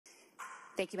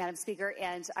Thank you, Madam Speaker,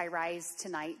 and I rise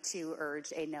tonight to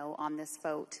urge a no on this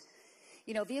vote.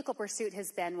 You know, vehicle pursuit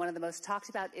has been one of the most talked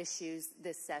about issues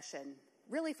this session,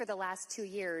 really for the last 2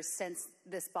 years since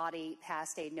this body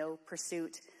passed a no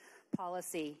pursuit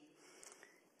policy.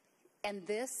 And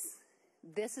this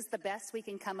is the best we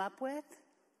can come up with?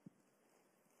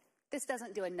 This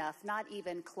doesn't do enough, not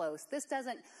even close. This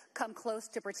doesn't come close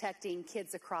to protecting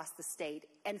kids across the state,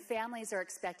 and families are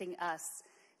expecting us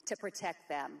to protect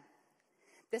them.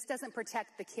 This doesn't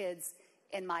protect the kids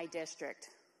in my district.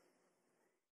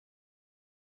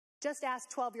 Just ask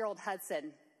 12-year-old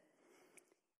Hudson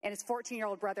and his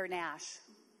 14-year-old brother Nash.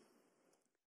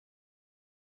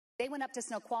 They went up to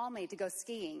Snoqualmie to go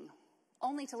skiing,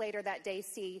 only to later that day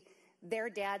see their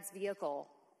dad's vehicle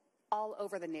all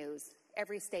over the news,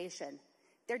 every station.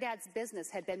 Their dad's business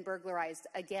had been burglarized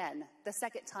again, the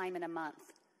second time in a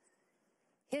month.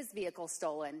 His vehicle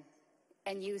stolen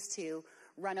and used to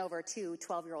run over 2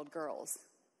 12-year-old girls.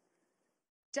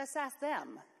 Just ask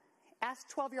them. Ask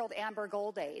 12-year-old Amber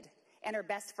Goldade and her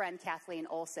best friend Kathleen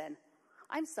Olson.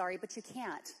 I'm sorry, but you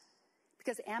can't,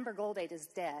 because Amber Goldade is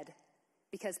dead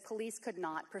because police could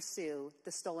not pursue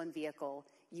the stolen vehicle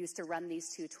used to run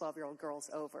these 2 12-year-old girls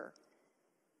over.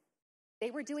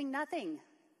 They were doing nothing.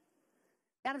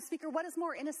 Madam Speaker, what is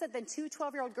more innocent than 2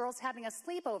 12-year-old girls having a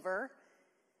sleepover,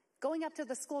 going up to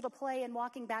the school to play and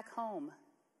walking back home?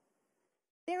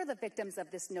 They're the victims of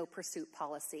this no pursuit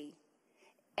policy.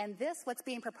 And this, what's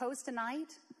being proposed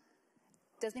tonight,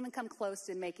 doesn't even come close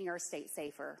to making our state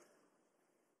safer.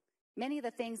 Many of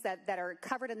the things that are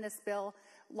covered in this bill,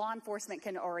 law enforcement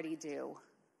can already do.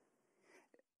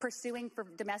 Pursuing for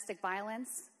domestic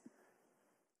violence,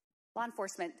 law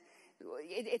enforcement,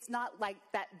 it's not like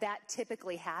that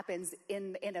typically happens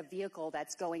in a vehicle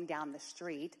that's going down the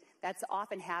street. That's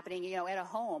often happening, you know, at a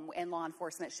home, and law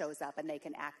enforcement shows up and they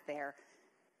can act there.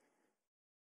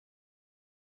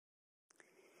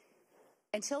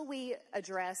 Until we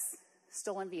address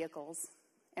stolen vehicles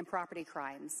and property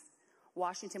crimes,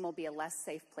 Washington will be a less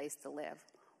safe place to live.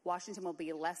 Washington will be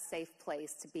a less safe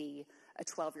place to be a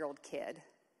 12-year-old kid.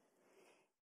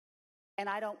 And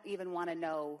I don't even want to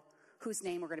know whose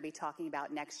name we're going to be talking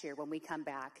about next year when we come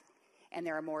back and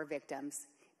there are more victims,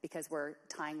 because we're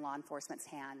tying law enforcement's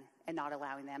hand and not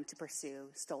allowing them to pursue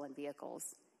stolen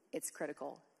vehicles. It's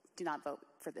critical. Do not vote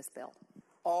for this bill.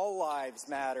 All lives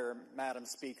matter, Madam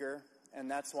Speaker, and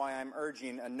that's why I'm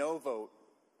urging a no vote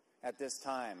at this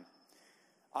time.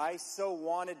 I so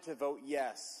wanted to vote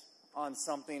yes on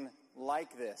something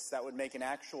like this that would make an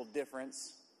actual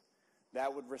difference,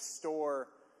 that would restore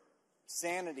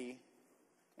sanity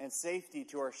and safety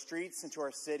to our streets and to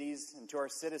our cities and to our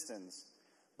citizens.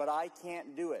 But I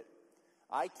can't do it.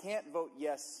 I can't vote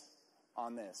yes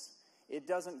on this. It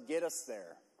doesn't get us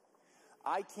there.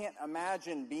 I can't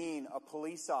imagine being a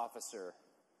police officer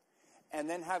and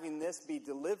then having this be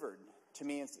delivered to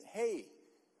me and say, hey,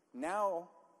 now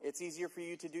it's easier for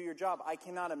you to do your job. I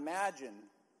cannot imagine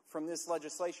from this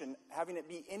legislation having it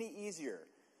be any easier,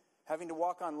 having to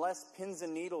walk on less pins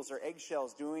and needles or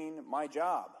eggshells doing my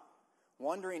job,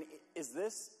 wondering, does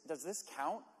this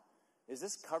count? Is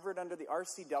this covered under the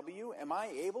RCW? Am I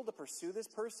able to pursue this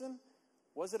person?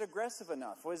 Was it aggressive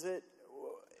enough?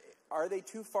 Are they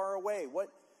too far away?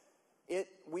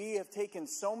 We have taken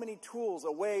so many tools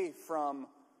away from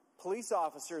police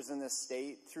officers in this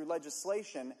state through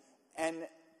legislation, and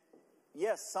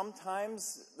yes,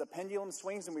 sometimes the pendulum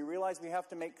swings and we realize we have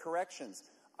to make corrections.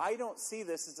 I don't see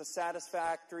this as a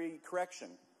satisfactory correction.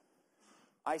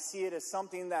 I see it as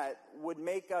something that would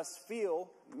make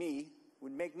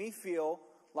me feel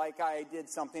like I did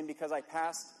something because I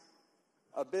passed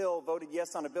a bill, voted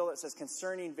yes on a bill that says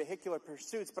concerning vehicular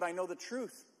pursuits, but I know the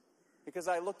truth because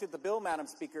I looked at the bill, Madam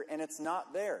Speaker, and it's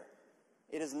not there.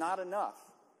 It is not enough.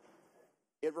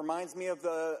 It reminds me of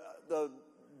the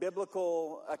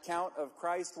biblical account of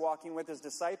Christ walking with his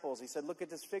disciples. He said, look at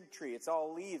this fig tree. It's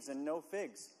all leaves and no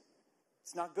figs.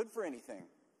 It's not good for anything.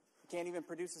 It can't even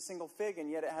produce a single fig, and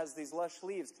yet it has these lush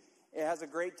leaves. It has a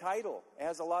great title. It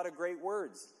has a lot of great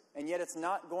words, and yet it's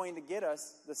not going to get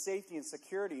us the safety and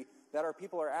security that our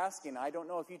people are asking. I don't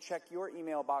know if you check your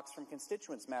email box from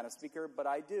constituents, Madam Speaker, but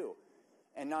I do.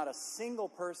 And not a single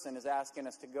person is asking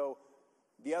us to go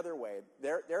the other way.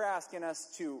 They're asking us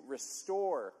to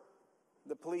restore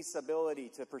the police ability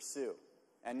to pursue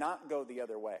and not go the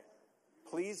other way.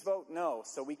 Please vote no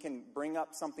so we can bring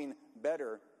up something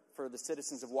better for the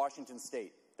citizens of Washington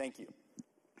State. Thank you.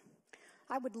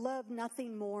 I would love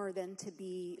nothing more than to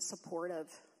be supportive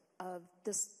of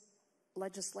this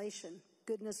legislation.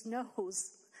 Goodness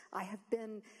knows I have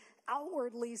been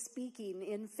outwardly speaking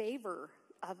in favor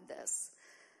of this.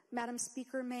 Madam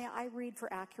Speaker, may I read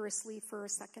for accuracy for a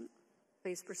second?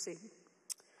 Please proceed.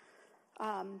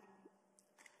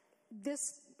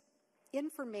 This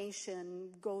information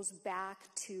goes back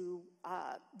to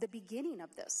the beginning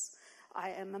of this. I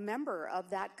am a member of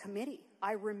that committee.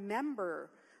 I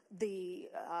remember the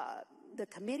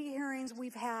committee hearings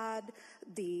we've had,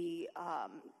 the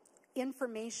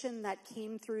information that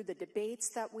came through the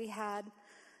debates that we had.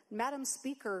 Madam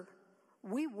Speaker,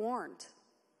 we warned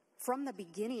from the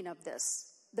beginning of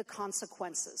this the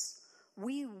consequences.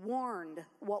 We warned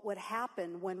what would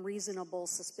happen when reasonable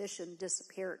suspicion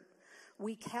disappeared.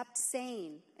 We kept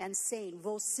saying and saying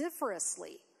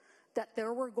vociferously that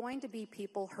there were going to be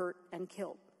people hurt and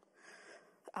killed.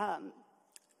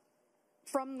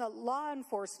 From the law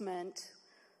enforcement,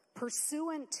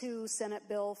 pursuant to Senate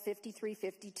Bill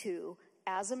 5352,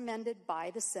 as amended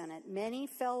by the Senate, many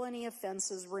felony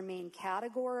offenses remain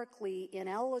categorically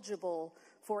ineligible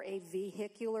for a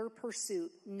vehicular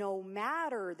pursuit, no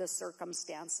matter the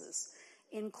circumstances,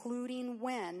 including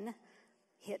when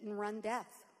hit and run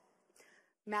death.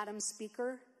 Madam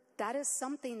Speaker, that is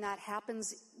something that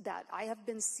happens, that I have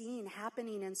been seeing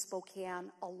happening in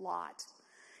Spokane a lot.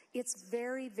 It's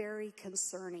very, very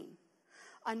concerning.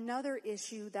 Another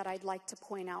issue that I'd like to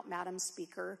point out, Madam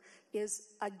Speaker, is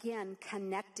again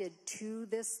connected to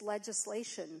this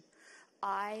legislation.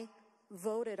 I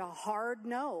voted a hard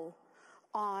no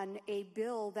on a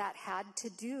bill that had to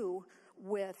do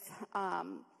with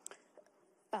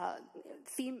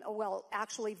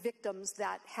victims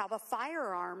that have a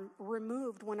firearm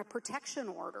removed when a protection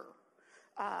order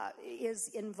is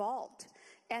involved.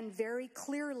 And very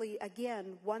clearly,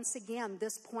 again, once again,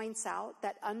 this points out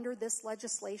that under this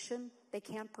legislation, they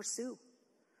can't pursue.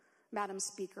 Madam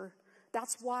Speaker,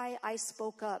 that's why I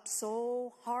spoke up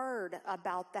so hard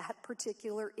about that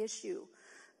particular issue,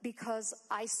 because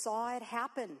I saw it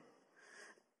happen.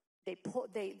 They pull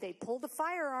the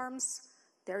firearms.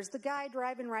 There's the guy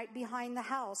driving right behind the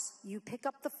house. You pick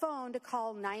up the phone to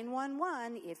call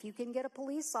 911 if you can get a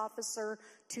police officer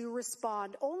to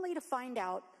respond, only to find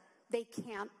out they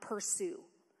can't pursue.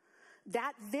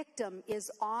 That victim is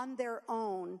on their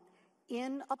own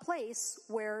in a place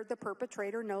where the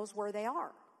perpetrator knows where they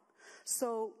are.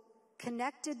 So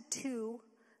connected to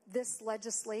this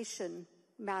legislation,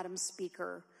 Madam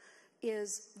Speaker,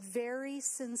 is very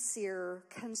sincere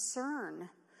concern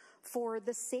for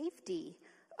the safety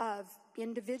of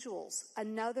individuals.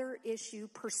 Another issue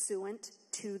pursuant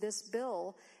to this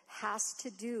bill has to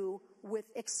do with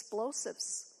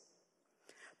explosives.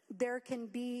 There can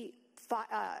be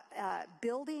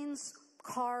buildings,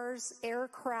 cars,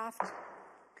 aircraft.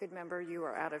 Good member, you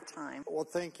are out of time. Well,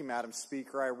 thank you, Madam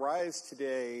Speaker. I rise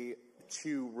today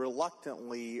to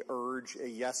reluctantly urge a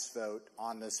yes vote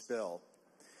on this bill.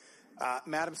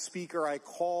 Madam Speaker, I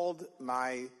called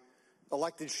my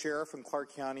elected sheriff in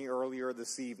Clark County earlier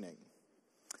this evening,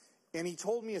 and he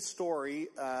told me a story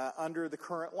under the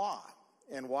current law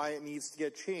and why it needs to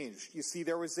get changed. You see,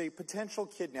 there was a potential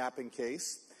kidnapping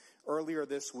case earlier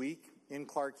this week in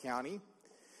Clark County,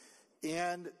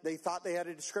 and they thought they had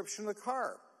a description of the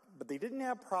car, but they didn't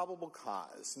have probable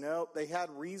cause. No, they had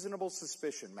reasonable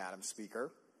suspicion, Madam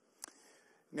Speaker.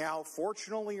 Now,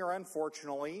 fortunately or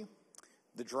unfortunately,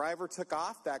 the driver took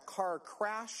off, that car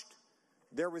crashed.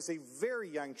 There was a very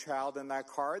young child in that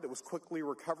car that was quickly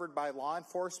recovered by law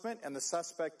enforcement, and the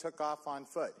suspect took off on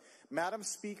foot. Madam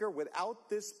Speaker, without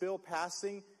this bill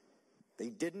passing, they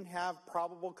didn't have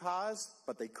probable cause,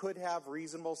 but they could have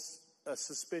reasonable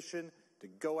suspicion to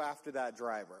go after that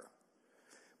driver.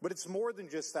 But it's more than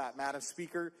just that, Madam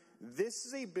Speaker. This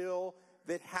is a bill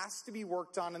that has to be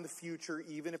worked on in the future,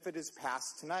 even if it is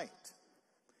passed tonight.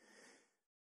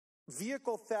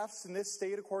 Vehicle thefts in this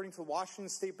state, according to the Washington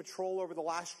State Patrol, over the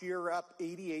last year are up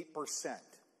 88%.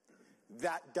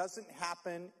 That doesn't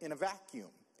happen in a vacuum.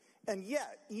 And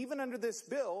yet, even under this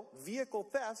bill, vehicle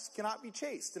thefts cannot be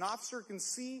chased. An officer can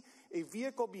see a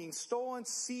vehicle being stolen,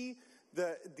 see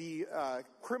the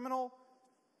criminal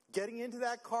getting into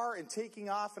that car and taking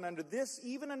off, and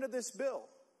even under this bill,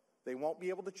 they won't be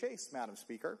able to chase, Madam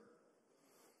Speaker.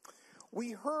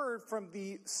 We heard from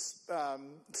the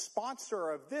sponsor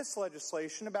of this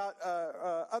legislation about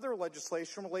other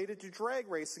legislation related to drag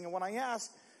racing, and when I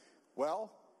asked,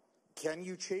 well, can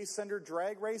you chase under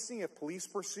drag racing if police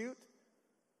pursuit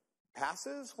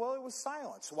passes? Well, it was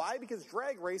silence. Why? Because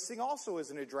drag racing also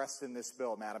isn't addressed in this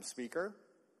bill, Madam Speaker.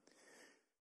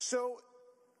 So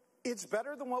it's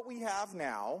better than what we have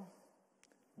now,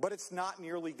 but it's not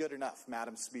nearly good enough,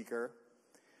 Madam Speaker.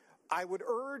 I would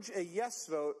urge a yes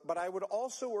vote, but I would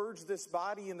also urge this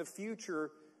body in the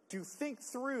future to think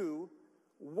through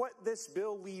what this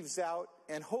bill leaves out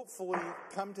and hopefully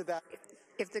come to that.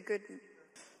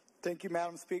 Thank you,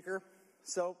 Madam Speaker.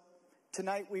 So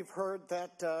tonight we've heard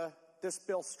that this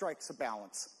bill strikes a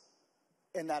balance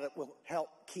and that it will help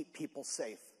keep people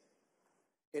safe.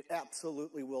 It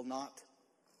absolutely will not,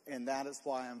 and that is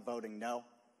why I'm voting no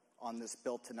on this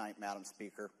bill tonight, Madam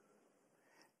Speaker.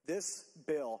 This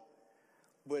bill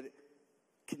would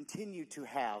continue to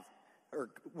have, or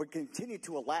would continue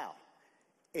to allow,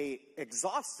 an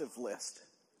exhaustive list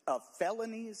of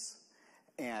felonies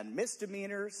and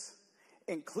misdemeanors,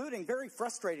 including, very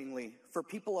frustratingly for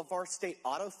people of our state,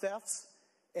 auto thefts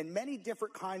and many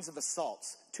different kinds of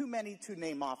assaults, too many to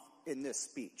name off in this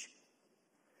speech.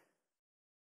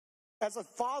 As a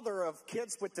father of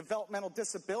kids with developmental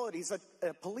disabilities,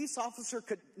 a police officer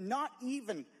could not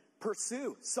even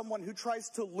pursue someone who tries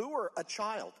to lure a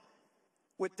child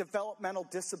with developmental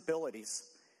disabilities.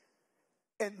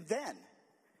 And then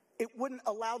it wouldn't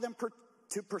allow them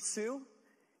to pursue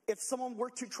if someone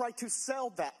were to try to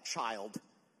sell that child.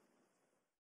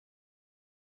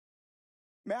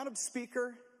 Madam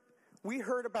Speaker, we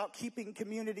heard about keeping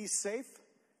communities safe.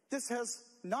 This has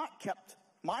not kept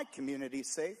my community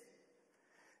safe.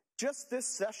 Just this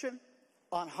session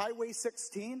on Highway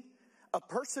 16, a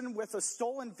person with a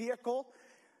stolen vehicle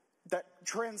that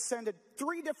transcended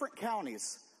 3 different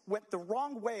counties went the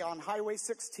wrong way on Highway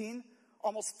 16,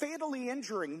 almost fatally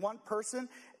injuring one person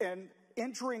and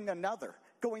injuring another,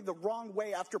 going the wrong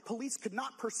way after police could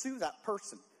not pursue that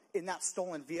person in that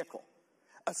stolen vehicle.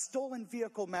 A stolen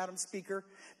vehicle, Madam Speaker,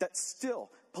 that still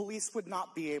police would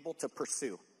not be able to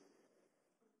pursue.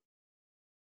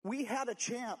 We had a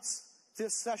chance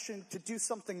this session to do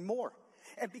something more.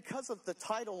 And because of the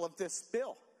title of this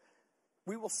bill,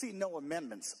 we will see no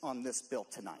amendments on this bill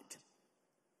tonight.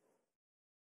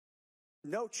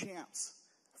 No chance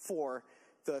for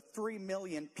the 3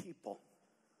 million people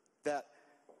that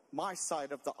my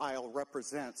side of the aisle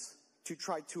represents to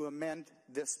try to amend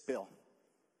this bill.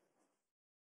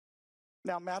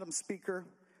 Now, Madam Speaker,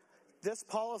 this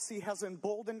policy has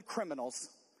emboldened criminals.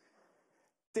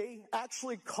 They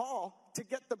actually call to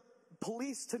get the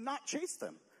police to not chase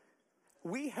them.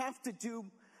 We have to do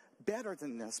better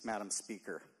than this, Madam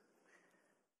Speaker.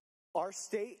 Our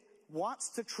state wants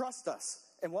to trust us,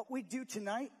 and what we do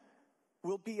tonight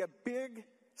will be a big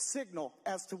signal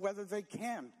as to whether they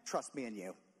can trust me and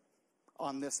you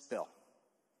on this bill.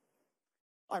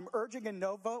 I'm urging a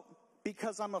no vote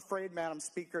because I'm afraid, Madam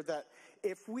Speaker, that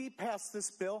if we pass this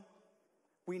bill,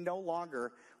 we no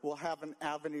longer will have an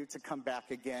avenue to come back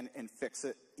again and fix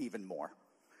it even more.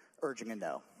 Urging a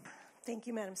no. Thank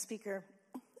you, Madam Speaker.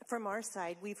 From our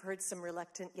side, we've heard some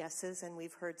reluctant yeses and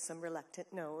we've heard some reluctant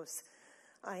noes.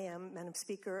 I am, Madam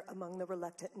Speaker, among the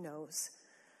reluctant noes.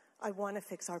 I want to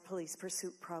fix our police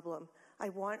pursuit problem. I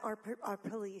want our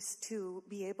police to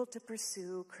be able to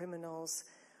pursue criminals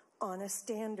on a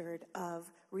standard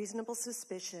of reasonable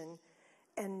suspicion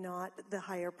and not the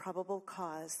higher probable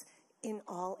cause in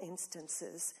all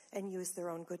instances and use their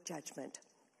own good judgment.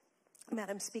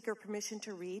 Madam Speaker, permission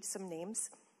to read some names?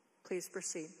 Please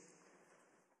proceed.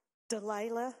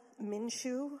 Delilah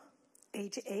Minshew,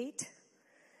 age 8.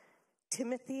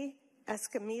 Timothy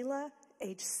Escamilla,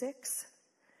 age 6.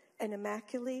 And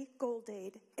Immaculate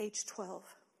Goldade, age 12.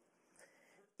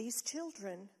 These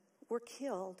children were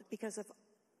killed because of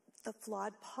the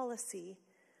flawed policy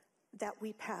that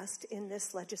we passed in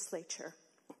this legislature.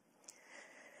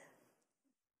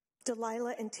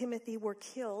 Delilah and Timothy were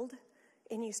killed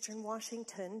in Eastern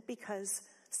Washington because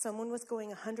someone was going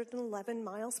 111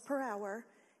 miles per hour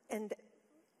and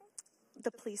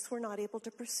the police were not able to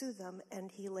pursue them,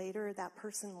 and that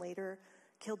person later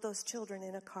killed those children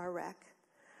in a car wreck.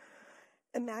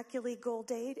 Immaculate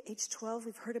Goldade, age 12,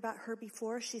 we've heard about her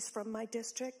before. She's from my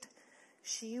district.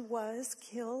 She was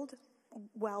killed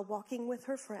while walking with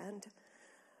her friend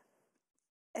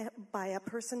by a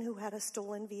person who had a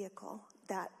stolen vehicle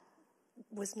that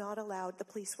was not allowed, the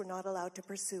police were not allowed to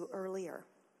pursue earlier.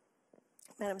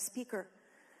 Madam Speaker,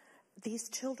 these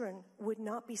children would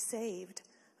not be saved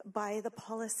by the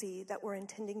policy that we're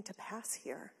intending to pass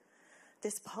here.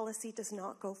 This policy does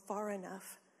not go far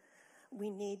enough. We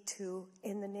need to,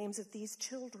 in the names of these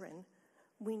children,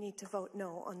 we need to vote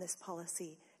no on this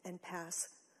policy and pass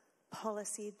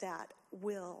policy that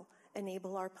will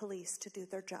enable our police to do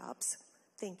their jobs.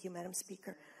 Thank you, Madam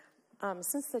Speaker.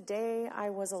 Since the day I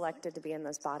was elected to be in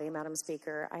this body, Madam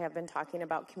Speaker, I have been talking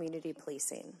about community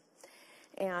policing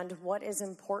and what is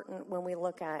important when we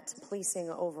look at policing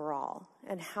overall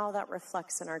and how that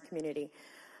reflects in our community.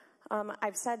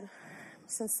 I've said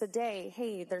since the day,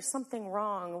 hey, there's something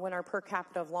wrong when our per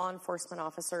capita of law enforcement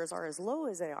officers are as low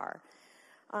as they are.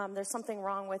 There's something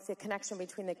wrong with the connection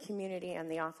between the community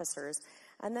and the officers.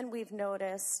 And then we've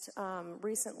noticed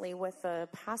recently with the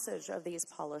passage of these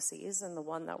policies, and the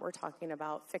one that we're talking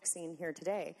about fixing here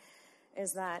today,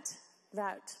 is that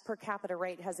per capita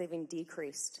rate has even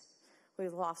decreased.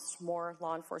 We've lost more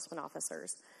law enforcement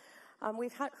officers.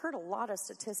 We've heard a lot of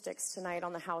statistics tonight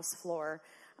on the House floor,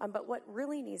 but what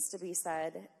really needs to be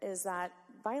said is that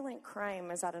violent crime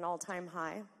is at an all-time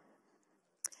high.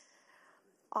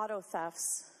 Auto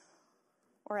thefts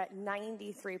are at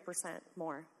 93%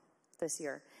 more this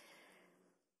year.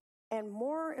 And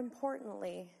more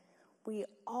importantly, we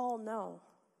all know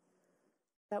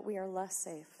that we are less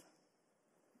safe.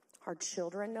 Our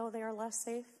children know they are less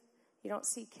safe. You don't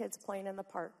see kids playing in the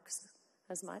parks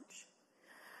as much.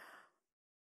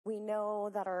 We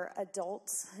know that our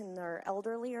adults and our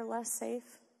elderly are less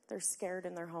safe. They're scared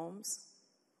in their homes.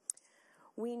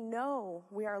 We know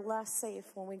we are less safe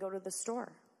when we go to the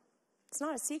store. It's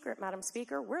not a secret, Madam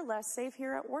Speaker. We're less safe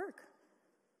here at work.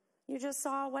 You just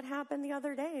saw what happened the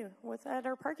other day at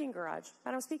our parking garage.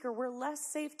 Madam Speaker, we're less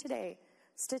safe today,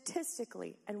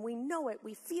 statistically, and we know it.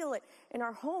 We feel it in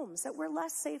our homes that we're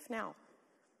less safe now.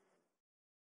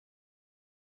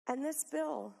 And this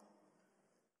bill,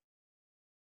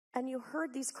 and you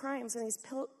heard these crimes and these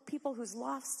people who's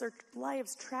lost their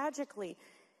lives tragically,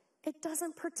 it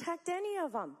doesn't protect any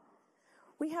of them.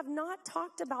 We have not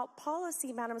talked about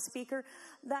policy, Madam Speaker,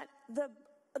 that the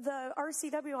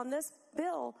RCW on this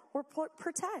bill will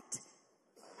protect.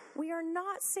 We are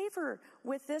not safer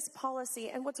with this policy.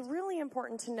 And what's really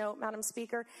important to note, Madam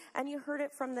Speaker, and you heard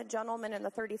it from the gentleman in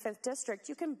the 35th District,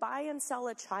 you can buy and sell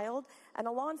a child, and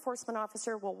a law enforcement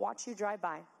officer will watch you drive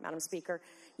by, Madam Speaker.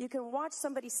 You can watch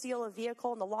somebody steal a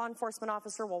vehicle, and the law enforcement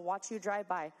officer will watch you drive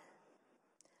by.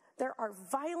 There are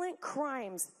violent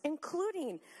crimes,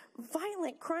 including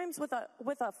violent crimes with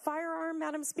a firearm,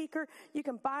 Madam Speaker. You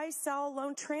can buy, sell,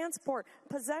 loan, transport,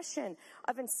 possession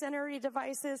of incendiary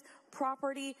devices,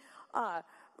 property,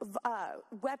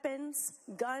 weapons,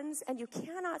 guns, and you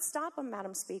cannot stop them,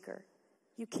 Madam Speaker.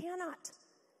 You cannot.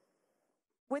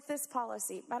 With this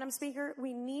policy, Madam Speaker,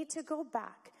 we need to go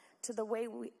back to the way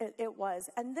it was.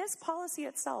 And this policy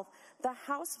itself, the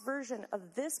House version of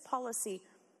this policy,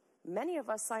 many of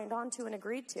us signed on to and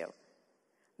agreed to,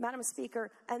 Madam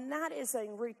Speaker, and that is a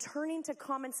returning to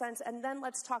common sense. And then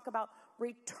let's talk about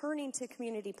returning to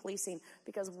community policing,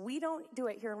 because we don't do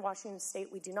it here in Washington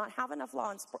State. We do not have enough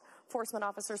law enforcement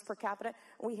officers per capita.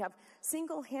 We have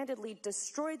single-handedly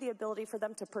destroyed the ability for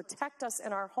them to protect us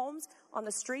in our homes, on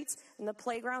the streets, in the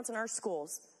playgrounds, in our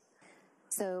schools.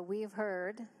 So we've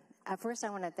heard. First, I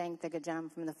want to thank the good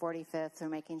gentleman from the 45th for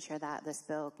making sure that this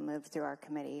bill moved through our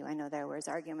committee. I know there was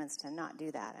arguments to not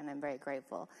do that, and I'm very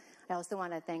grateful. I also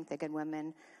want to thank the good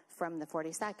women from the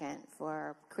 42nd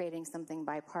for creating something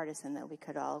bipartisan that we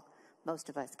could all, most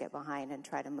of us, get behind and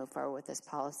try to move forward with this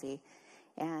policy.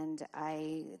 And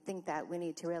I think that we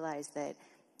need to realize that at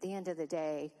the end of the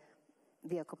day,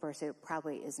 vehicle pursuit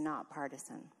probably is not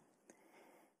partisan.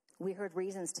 We heard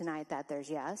reasons tonight that there's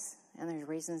yes, and there's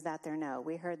reasons that there no.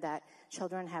 We heard that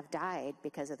children have died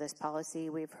because of this policy.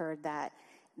 We've heard that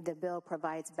the bill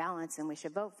provides balance and we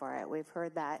should vote for it. We've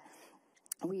heard that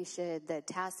the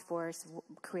task force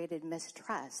created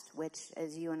mistrust, which,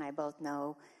 as you and I both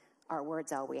know, are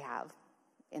words all we have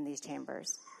in these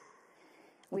chambers.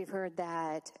 We've heard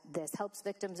that this helps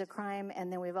victims of crime,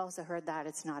 and then we've also heard that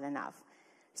it's not enough.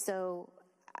 So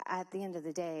at the end of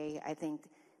the day, I think,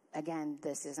 again,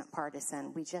 this isn't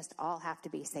partisan. We just all have to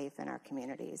be safe in our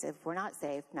communities. If we're not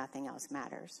safe, nothing else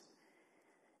matters.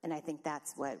 And I think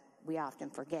that's what we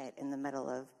often forget in the middle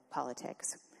of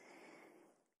politics.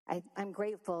 I'm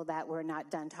grateful that we're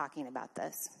not done talking about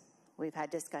this. We've had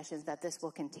discussions that this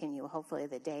will continue, hopefully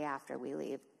the day after we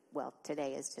leave. Well,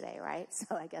 today is today, right?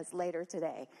 So I guess later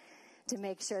today, to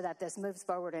make sure that this moves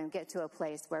forward and get to a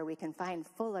place where we can find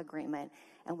full agreement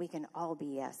and we can all be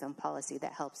yes on policy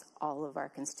that helps all of our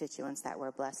constituents that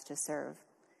we're blessed to serve.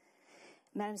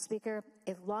 Madam Speaker,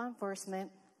 if law enforcement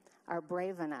are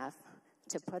brave enough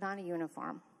to put on a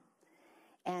uniform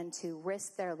and to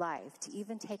risk their life, to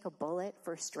even take a bullet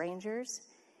for strangers,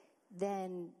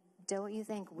 then don't you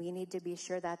think we need to be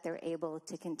sure that they're able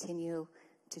to continue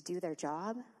to do their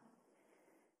job?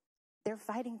 They're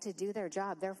fighting to do their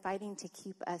job. They're fighting to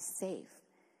keep us safe.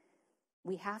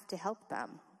 We have to help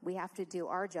them. We have to do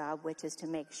our job, which is to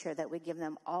make sure that we give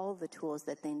them all the tools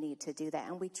that they need to do that.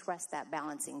 And we trust that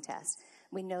balancing test.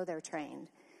 We know they're trained.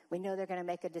 We know they're going to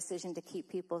make a decision to keep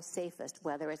people safest,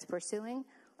 whether it's pursuing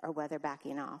or whether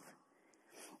backing off.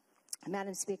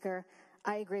 Madam Speaker,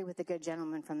 I agree with the good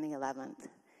gentleman from the 11th.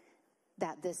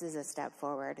 that this is a step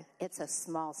forward. It's a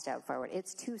small step forward.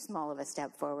 It's too small of a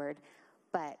step forward,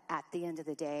 but at the end of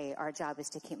the day, our job is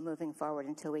to keep moving forward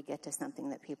until we get to something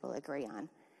that people agree on.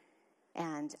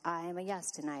 And I am a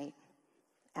yes tonight.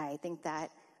 I think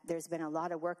that there's been a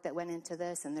lot of work that went into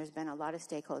this, and there's been a lot of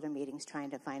stakeholder meetings trying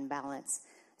to find balance.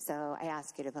 So I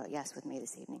ask you to vote yes with me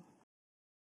this evening.